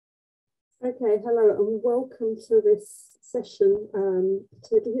Okay, hello and welcome to this session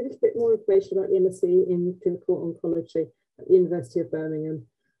to give you a little bit more information about the MSc in Clinical Oncology at the University of Birmingham.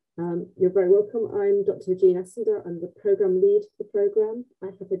 You're very welcome. I'm Dr. Jean Assender. I'm the programme lead for the programme. I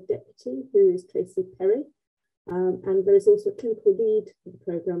have a deputy who is Tracy Perry, and there is also a clinical lead for the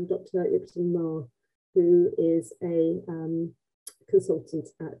programme, Dr. Ma, who is a consultant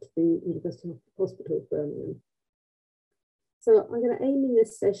at the University Hospital of Birmingham. So I'm going to aim in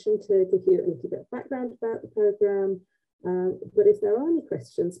this session to give you a little bit of background about the programme, but if there are any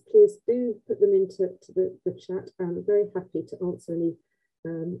questions, please do put them into the chat. I'm very happy to answer any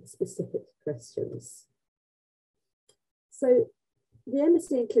specific questions. So the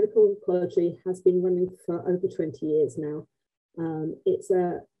MSc in Clinical Oncology has been running for over 20 years now. It's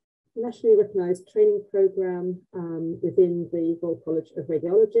a nationally recognised training programme within the Royal College of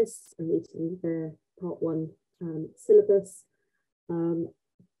Radiologists and meeting their Part 1 syllabus.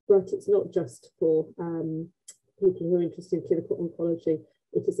 But it's not just for people who are interested in clinical oncology.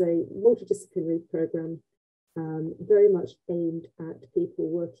 It is a multidisciplinary programme, very much aimed at people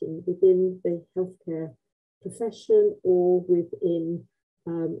working within the healthcare profession or within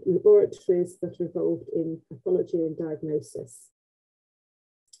laboratories that are involved in pathology and diagnosis.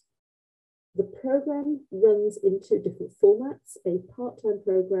 The programme runs in two different formats, a part-time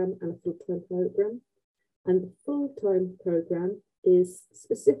programme and a full-time programme. And the full-time programme is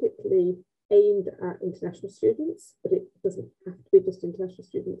specifically aimed at international students, but it doesn't have to be just international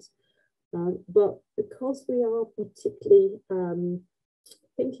students. But because we are particularly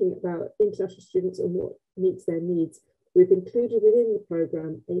thinking about international students and what meets their needs, we've included within the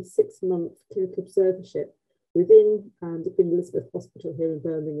programme a 6-month clinical observership within the Queen Elizabeth Hospital here in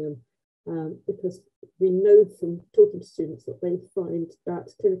Birmingham, because we know from talking to students that they find that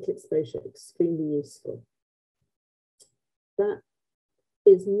clinical exposure extremely useful. That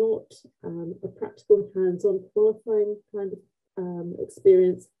is not a practical hands-on qualifying kind of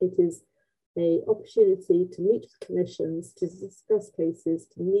experience. It is an opportunity to meet with clinicians, to discuss cases,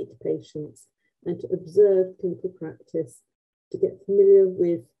 to meet patients, and to observe clinical practice, to get familiar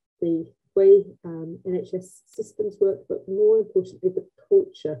with the way NHS systems work, but more importantly, the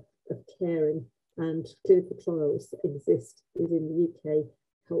culture of caring and clinical trials that exist within the UK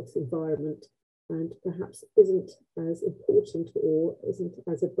health environment, and perhaps isn't as important or isn't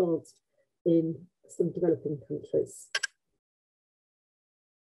as advanced in some developing countries.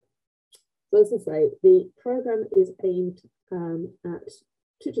 So as I say, the programme is aimed at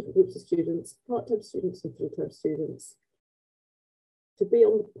two different groups of students, part-time students and full-time students. To be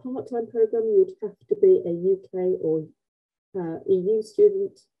on the part-time programme, you would have to be a UK or EU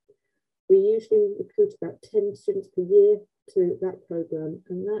student. We usually recruit about 10 students per year to that programme,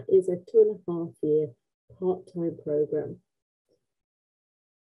 and that is a 2.5-year part-time programme.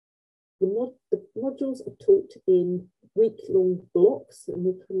 The modules are taught in week-long blocks, and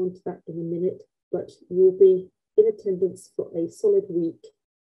we'll come on to that in a minute, but you'll be in attendance for a solid week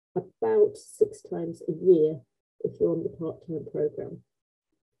about 6 times a year if you're on the part-time programme.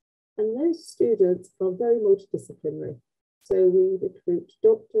 And those students are very multidisciplinary. So we recruit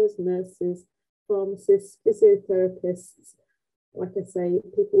doctors, nurses, pharmacists, physiotherapists, like I say,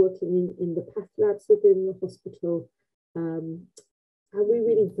 people working in the path labs within the hospital. And we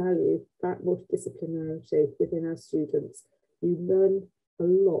really value that multidisciplinarity within our students. You learn a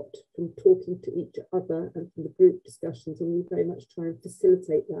lot from talking to each other and from the group discussions, and we very much try and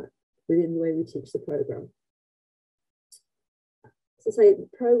facilitate that within the way we teach the programme. So say the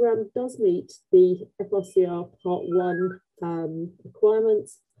programme does meet the FRCR Part 1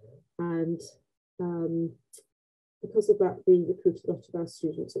 requirements, and because of that, we recruit a lot of our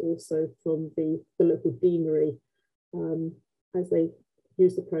students also from the local deanery as they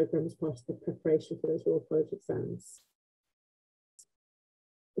use the programme as part of the preparation for those Royal College exams.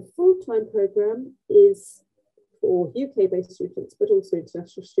 The full-time programme is for UK-based students, but also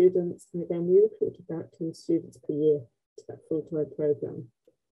international students. And again, we recruit about 10 students per year to that full-time programme.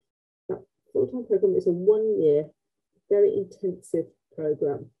 That full-time programme is a 1-year, very intensive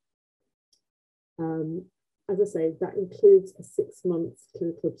programme. As I say, that includes a 6-month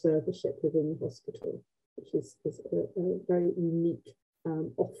clinical observership within the hospital, which is a very unique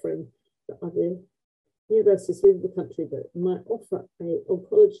offering that other universities within the country that might offer an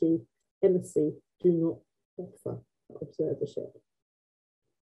oncology MSc do not offer observership.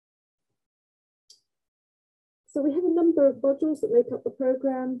 So we have a number of modules that make up the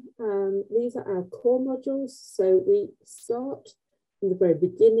programme. These are our core modules. So we start from the very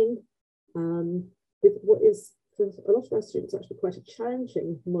beginning with what is, for a lot of our students, actually quite a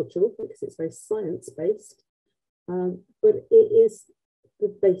challenging module because it's very science-based, but it is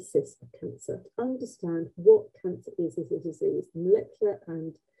the basis of cancer, to understand what cancer is as a disease, the molecular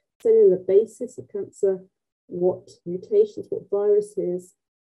and cellular basis of cancer, what mutations, what viruses,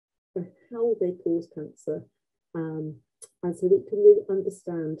 and how they cause cancer, and so that you can really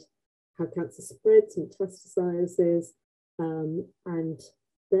understand how cancer spreads, metastasizes, and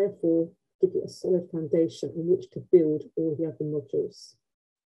therefore give you a solid foundation on which to build all the other modules.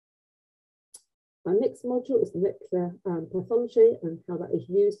 Our next module is molecular pathology and how that is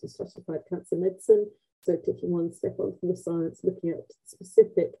used in stratified cancer medicine. So taking one step on from the science, looking at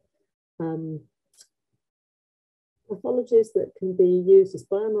specific pathologies that can be used as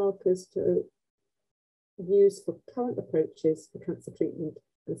biomarkers to use for current approaches for cancer treatment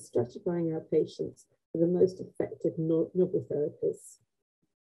and stratifying our patients for the most effective novel therapies.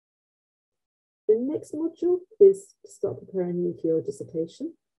 The next module is to start preparing you for your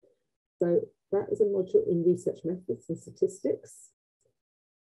dissertation. So that is a module in research methods and statistics.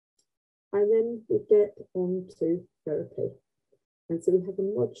 And then we get on to therapy. And so we have a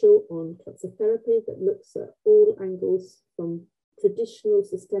module on cancer therapy that looks at all angles from traditional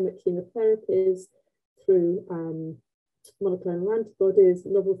systemic chemotherapies through monoclonal antibodies,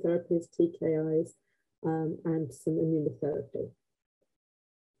 novel therapies, TKIs, and some immunotherapy.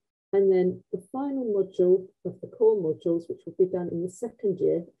 And then the final module of the core modules, which will be done in the second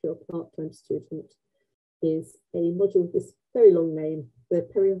year if you're a part-time student, is a module with this very long name, the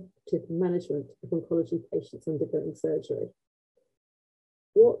perioperative management of oncology patients undergoing surgery.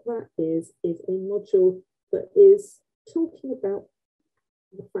 What that is a module that is talking about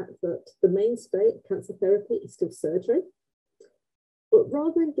the fact that the mainstay of cancer therapy is still surgery. But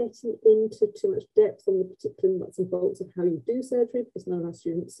rather than getting into too much depth on the particular nuts and bolts of how you do surgery, because none of our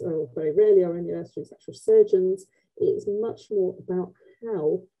students, or very rarely are any of our students actual surgeons, it is much more about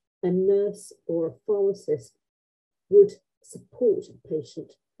how a nurse or a pharmacist would support a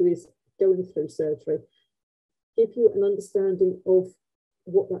patient who is going through surgery, give you an understanding of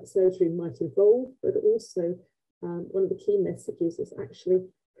what that surgery might involve, but also one of the key messages is actually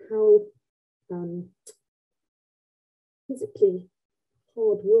how physically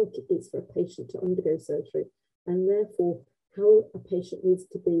hard work it is for a patient to undergo surgery, and therefore how a patient needs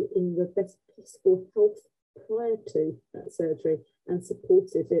to be in the best possible health prior to that surgery and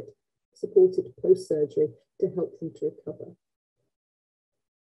supported post-surgery to help them to recover.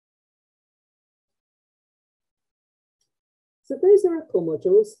 So those are our core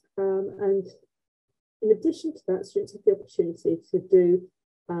modules, and in addition to that, students have the opportunity to do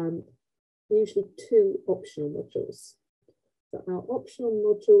usually 2 optional modules. So our optional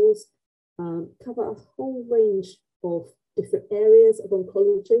modules cover a whole range of different areas of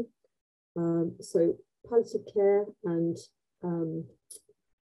oncology. So palliative care and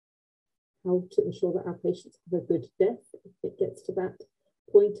how to ensure that our patients have a good death if it gets to that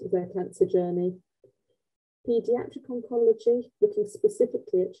point of their cancer journey. Pediatric oncology, looking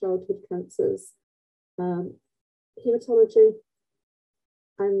specifically at childhood cancers. Hematology,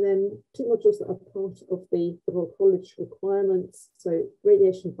 and then 2 modules that are part of the Royal College requirements, so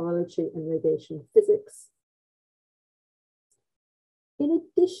radiation biology and radiation physics. In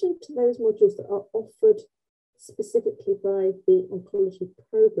addition to those modules that are offered specifically by the oncology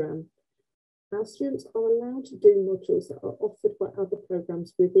programme, our students are allowed to do modules that are offered by other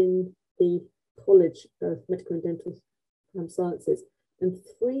programmes within the College of Medical and Dental Sciences. And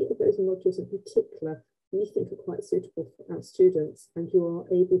 3 of those modules in particular we think are quite suitable for our students, and you are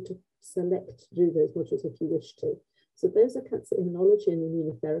able to select to do those modules if you wish to. So those are cancer immunology and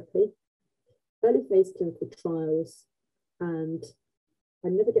immunotherapy, early phase clinical trials, and I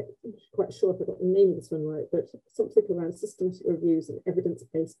never get quite sure if I got the name of this one right, but something around systematic reviews and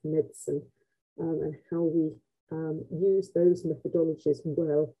evidence-based medicine, and how we use those methodologies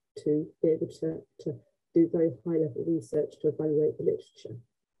well to be able to do very high-level research to evaluate the literature.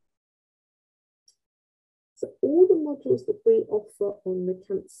 So all the modules that we offer on the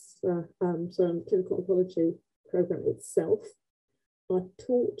clinical oncology programme itself are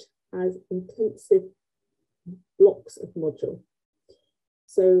taught as intensive blocks of module.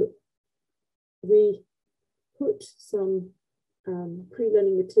 So we put some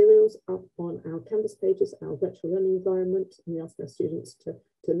pre-learning materials up on our Canvas pages, our virtual learning environment, and we ask our students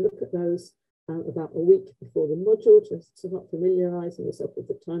to look at those about a week before the module, just to start familiarising yourself with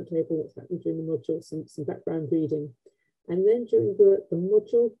the timetable, what's happening during the module, some background reading. And then during the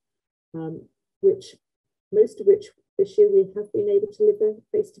module, most of which this year we have been able to deliver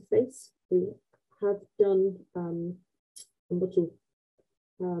face-to-face. We have done a module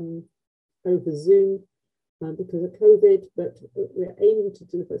over Zoom because of COVID, but we're aiming to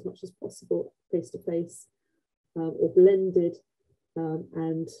deliver as much as possible face-to-face or blended.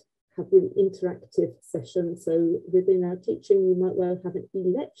 and have really interactive sessions. So within our teaching, we might well have an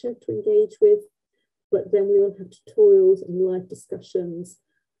e-lecture to engage with, but then we will have tutorials and live discussions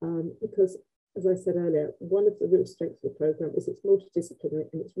because, as I said earlier, one of the real strengths of the programme is it's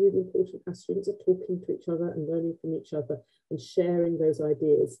multidisciplinary, and it's really important our students are talking to each other and learning from each other and sharing those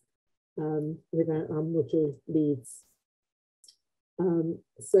ideas with our module leads.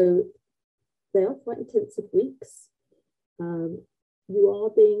 So they are quite intensive weeks. You are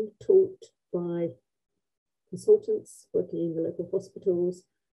being taught by consultants working in the local hospitals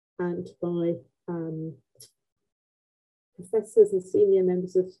and by professors and senior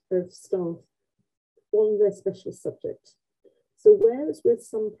members of staff on their specialist subject. So whereas with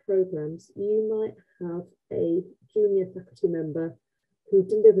some programs, you might have a junior faculty member who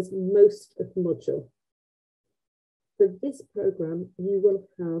delivers most of the module. For this program, you will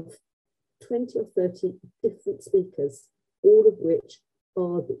have 20 or 30 different speakers, all of which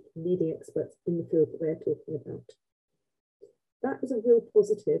are the leading experts in the field that they're talking about. That is a real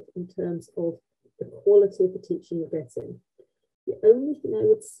positive in terms of the quality of the teaching you're getting. The only thing I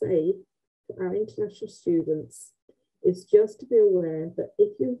would say for our international students is just to be aware that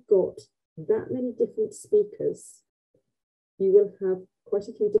if you've got that many different speakers, you will have quite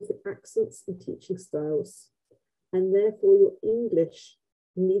a few different accents and teaching styles, and therefore your English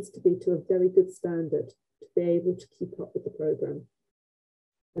needs to be to a very good standard to be able to keep up with the programme.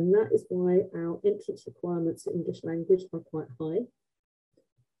 And that is why our entrance requirements for English language are quite high,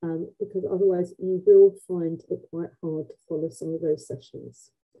 because otherwise you will find it quite hard to follow some of those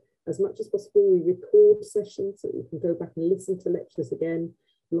sessions. As much as possible, we record sessions so that you can go back and listen to lectures again.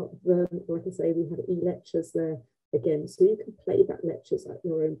 A lot of them, like I say, we have e-lectures there again, so you can play back lectures at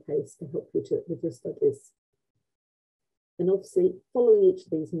your own pace to help you with your studies. And obviously, following each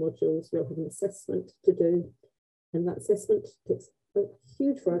of these modules, you'll have an assessment to do, and that assessment takes a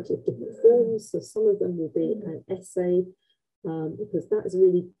huge variety of different forms. So some of them will be an essay, because that is a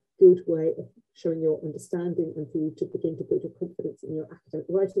really good way of showing your understanding and for you to begin to build your confidence in your academic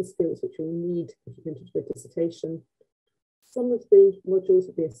writing skills, which you'll need if you're going to do a dissertation. Some of the modules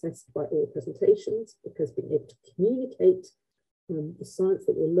will be assessed by oral presentations, because being able to communicate the science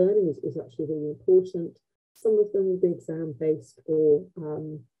that you're learning is actually really important. Some of them will be exam-based or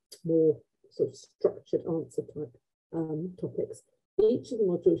more sort of structured answer type topics. Each of the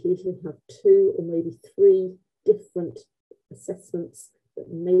modules usually have 2 or maybe 3 different assessments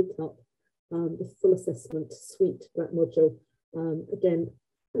that make up the full assessment suite for that module. Again,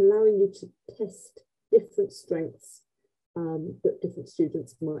 allowing you to test different strengths that different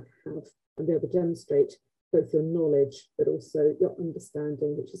students might have and be able to demonstrate both your knowledge but also your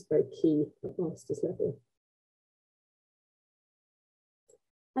understanding, which is very key at master's level.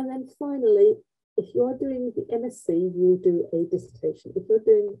 And then finally, if you are doing the MSc, you'll do a dissertation. If you're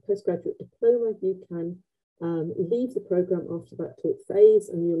doing a postgraduate diploma, you can leave the programme after that talk phase,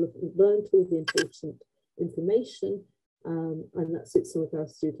 and you'll have learned all the important information, and that suits some of our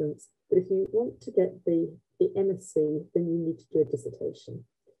students. But if you want to get the MSc, then you need to do a dissertation.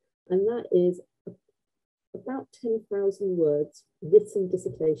 And that is about 10,000 words written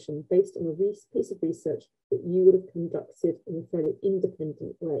dissertation based on a piece of research that you would have conducted in a fairly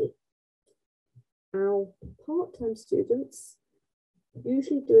independent way. Our part-time students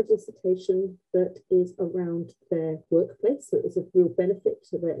usually do a dissertation that is around their workplace, so it's a real benefit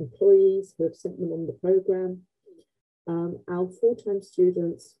to their employees who have sent them on the programme. Our full-time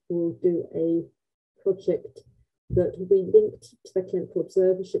students will do a project that will be linked to their clinical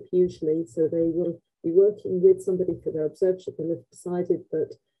observership usually, so they will be working with somebody for their observership and have decided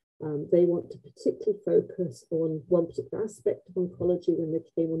that they want to particularly focus on one particular aspect of oncology when they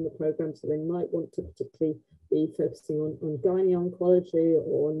came on the programme. So they might want to particularly be focusing on gynae oncology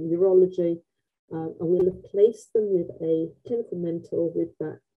or on urology. And we'll have placed them with a clinical mentor with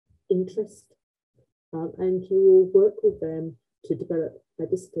that interest. And you will work with them to develop a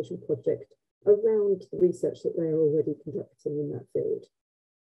dissertation project around the research that they're already conducting in that field.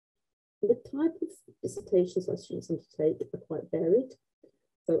 The type of dissertations our students undertake are quite varied.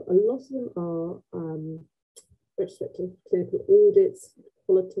 So a lot of them are retrospective clinical audits,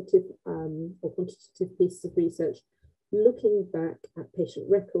 qualitative or quantitative pieces of research, looking back at patient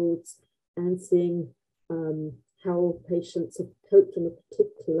records and seeing how patients have coped on a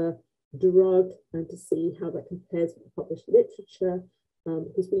particular drug and to see how that compares with the published literature,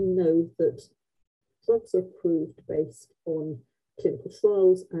 because we know that drugs are approved based on clinical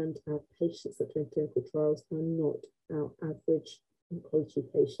trials, and our patients that are in clinical trials are not our average oncology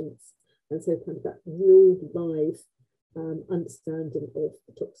patients. And so kind of that real live understanding of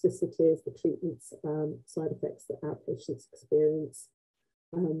the toxicities, the treatments, side effects that our patients experience,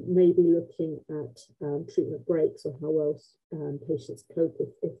 maybe looking at treatment breaks or how well patients cope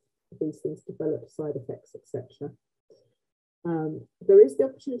if these things develop side effects, etc. There is the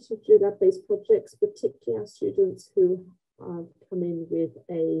opportunity to do lab-based projects, particularly our students who come in with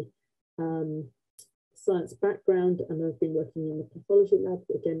a science background and have been working in the pathology lab.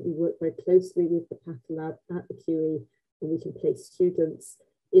 Again, we work very closely with the path lab at the QE, and we can place students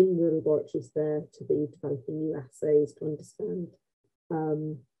in the laboratories there to be developing new assays to understand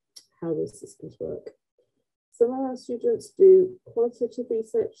how those systems work. Some of our students do qualitative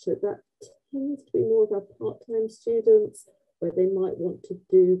research, so that tends to be more of our part-time students, where they might want to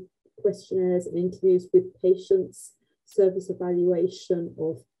do questionnaires and interviews with patients, service evaluation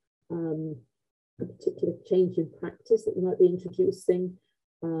of a particular change in practice that we might be introducing.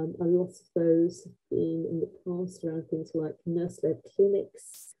 A lot of those have been in the past around things like nurse-led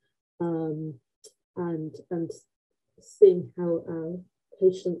clinics, and seeing how our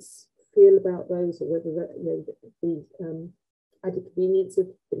patients feel about those, or whether that, the added convenience of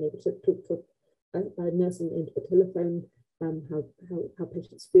being able to talk to a nurse into a telephone, how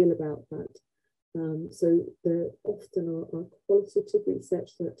patients feel about that. So there often are qualitative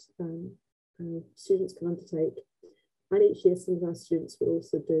research that students can undertake. And each year, some of our students will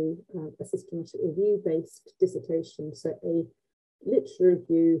also do a systematic review-based dissertation, so a literature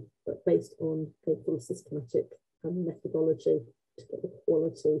review, but based on a full systematic methodology to get the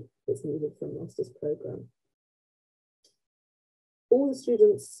quality that's needed for a master's programme. All the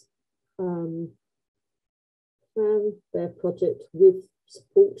students plan their project with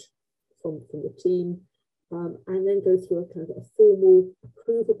support from the team, and then go through a kind of a formal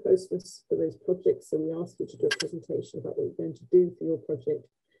approval process for those projects. So we ask you to do a presentation about what you're going to do for your project,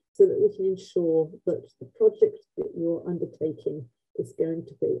 so that we can ensure that the project that you're undertaking is going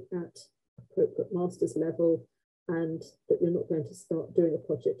to be at appropriate master's level, and that you're not going to start doing a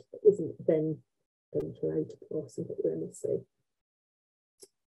project that isn't then going to allow you to pass and get your MSc.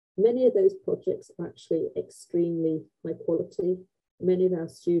 Many of those projects are actually extremely high quality. Many of our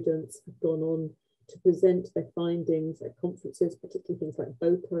students have gone on to present their findings at conferences, particularly things like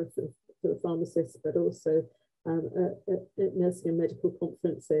BOPA for the pharmacists, but also at nursing and medical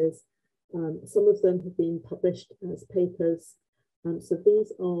conferences. Some of them have been published as papers. So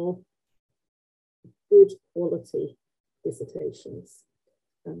these are good quality dissertations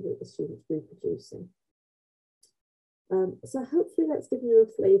that the students are reproducing. So hopefully that's given you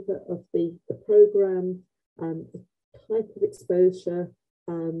a flavour of the programme, the type of exposure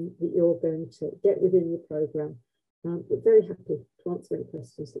that you're going to get within the programme. We're very happy to answer any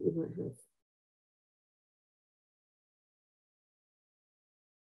questions that you might have.